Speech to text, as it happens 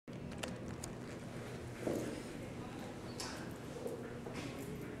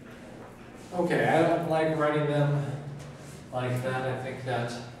Okay, I don't like writing them like that. I think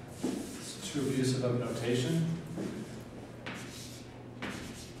that it's too abusive of notation.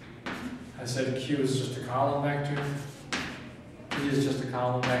 I said Q is just a column vector. P is just a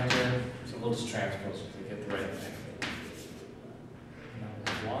column vector. So we'll just transpose it to get the right thing.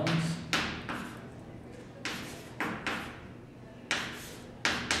 Ones.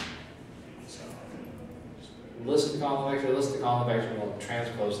 So list the column vector, and we'll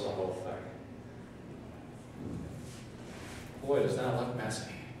transpose the whole thing. Boy, does that look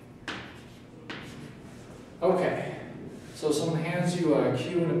messy. Okay, so someone hands you a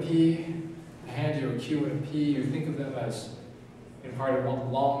Q and a P, I hand you a Q and a P, you think of them as in part of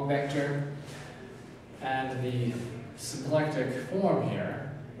one long vector, and the symplectic form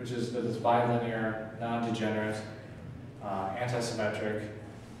here, which is that it's bilinear, non-degenerate, antisymmetric,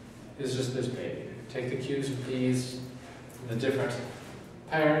 is just this baby. Take the Q's and P's from the different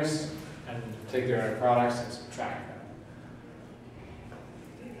pairs and take their inner products and subtract them.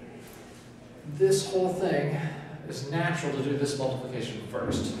 This whole thing is natural to do this multiplication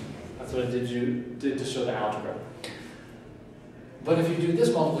first. That's what I did to show the algebra. But if you do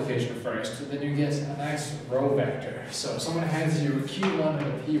this multiplication first, then you get a nice row vector. So if someone hands you a Q1 and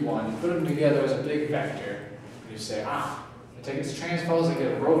a P1, you put them together as a big vector, and you say, I take its transpose, I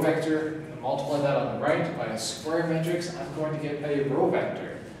get a row vector, and multiply that on the right by a square matrix, I'm going to get a row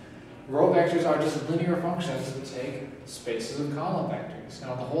vector. Row vectors are just linear functions that take spaces of column vectors.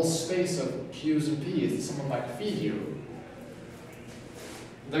 Now the whole space of Q's and P's that someone might feed you,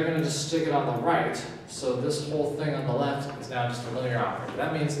 they're going to just stick it on the right, so this whole thing on the left is now just a linear operator.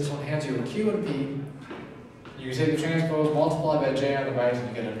 That means this one hands you a Q and a P, you take the transpose, multiply by J on the right, and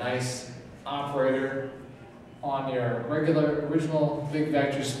you get a nice operator on your regular, original big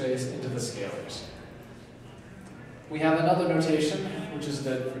vector space into the scalars. We have another notation, which is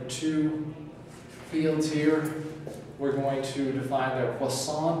that for two fields here, we're going to define their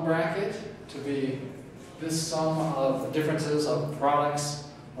Poisson bracket to be this sum of differences of products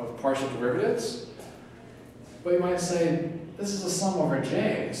of partial derivatives. But you might say, this is a sum over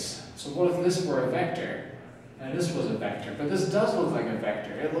j's. So what if this were a vector? And this was a vector. But this does look like a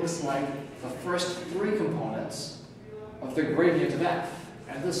vector. It looks like the first three components of the gradient of f.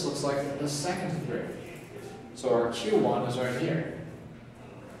 And this looks like the second three. So our Q1 is right here.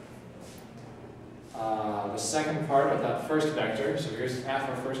 The second part of that first vector, so here's f,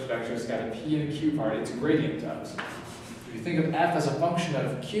 our first vector, it's got a p and a q part, its gradient does. If you think of f as a function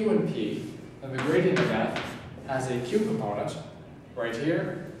of q and p, then the gradient of f has a q component right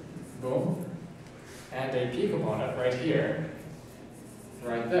here, boom, and a p component right here,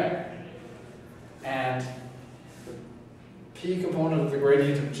 right there. And the p component of the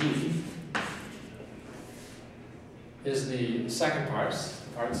gradient of g is the second parts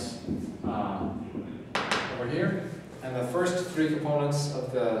over here, and the first three components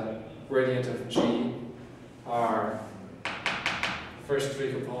of the gradient of g are the first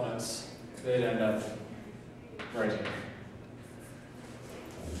three components. They'd end up right here.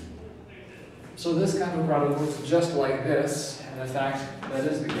 So this kind of product looks just like this, and in fact, that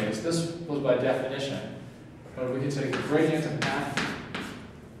is the case. This was by definition, but we can take the gradient of f,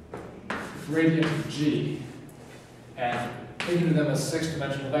 gradient of g, and thinking of them as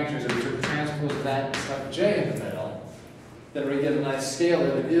six-dimensional vectors, if we took the transpose of that and stuck j in the middle, then we get a nice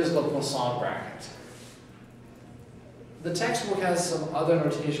scalar that is the Poisson bracket. The textbook has some other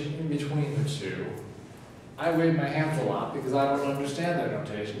notation in between the two. I wave my hands a lot because I don't understand their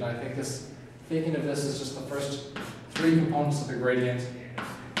notation. I think thinking of this as just the first three components of the gradient.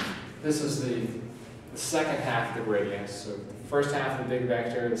 This is the second half of the gradient. So the first half of the big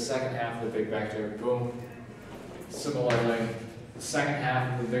vector, the second half of the big vector, boom. Similarly, the second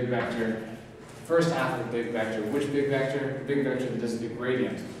half of the big vector, first half of the big vector. Which big vector? The big vector that is the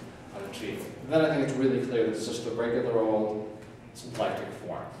gradient of g. And then I think it's really clear that it's just the regular old symplectic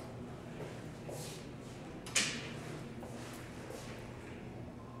form.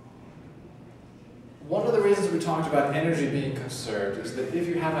 One of the reasons we talked about energy being conserved is that if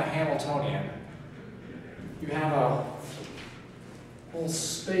you have a Hamiltonian, you have a whole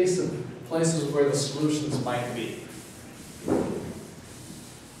space of places where the solutions might be.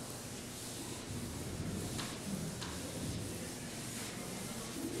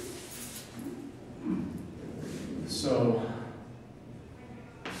 So,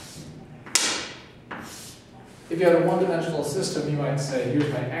 if you had a one-dimensional system, you might say,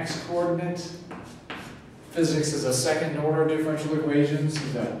 here's my x-coordinate. Physics is a second-order differential equation, so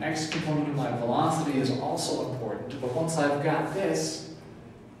the x component of my velocity is also important. But once I've got this,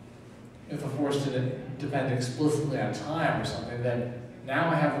 if the force didn't depend explicitly on time or something, then now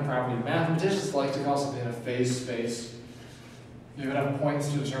I have the property mathematicians like to call something a phase space. You have enough points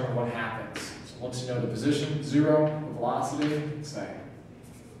to determine what happens. So once you know the position, 0, the velocity, say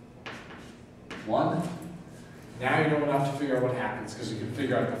 1. Now you know enough to figure out what happens, because you can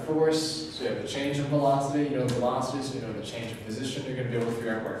figure out the force, so you have the change in velocity, you know the velocity, so you know the change in position, you're going to be able to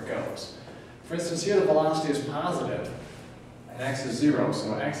figure out where it goes. For instance, here the velocity is positive, and x is 0,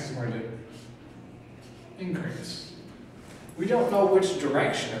 so x is going to increase. We don't know which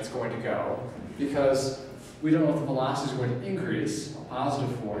direction it's going to go, because we don't know if the velocity is going to increase, a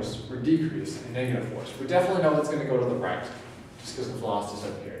positive force, or decrease, a negative force. We definitely know it's going to go to the right, just because the velocity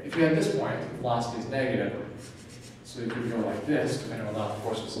is up here. If you had this point, the velocity is negative, so you could go like this, depending on whether the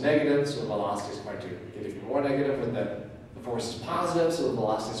force was negative, so the velocity is going to get even more negative, and then the force is positive, so the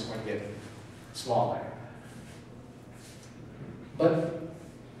velocity is going to get smaller. But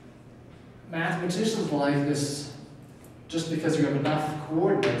mathematicians like this just because you have enough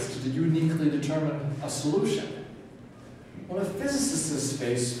coordinates to uniquely determine a solution. When a physicist says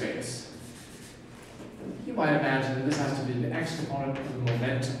phase space, you might imagine that this has to be the x component of the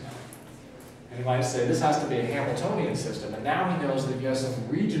momentum. And he might say this has to be a Hamiltonian system, and now he knows that you have some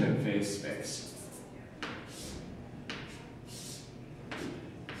region in phase space.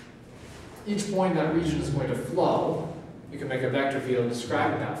 Each point in that region is going to flow. You can make a vector field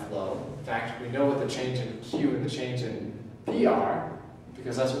describing that flow. In fact, we know what the change in Q and the change in P are,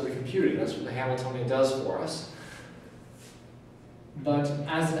 because that's what we computed. That's what the Hamiltonian does for us. But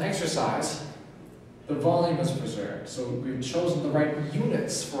as an exercise, the volume is preserved. So we've chosen the right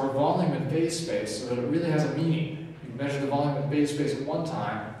units for a volume in phase space so that it really has a meaning. You measure the volume in phase space at one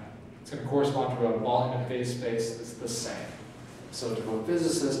time, it's going to correspond to a volume in phase space that's the same. So to a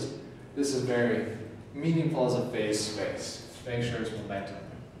physicist, this is very meaningful as a phase space. Make sure it's momentum.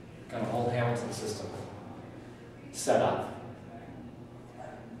 Got a whole Hamilton system set up.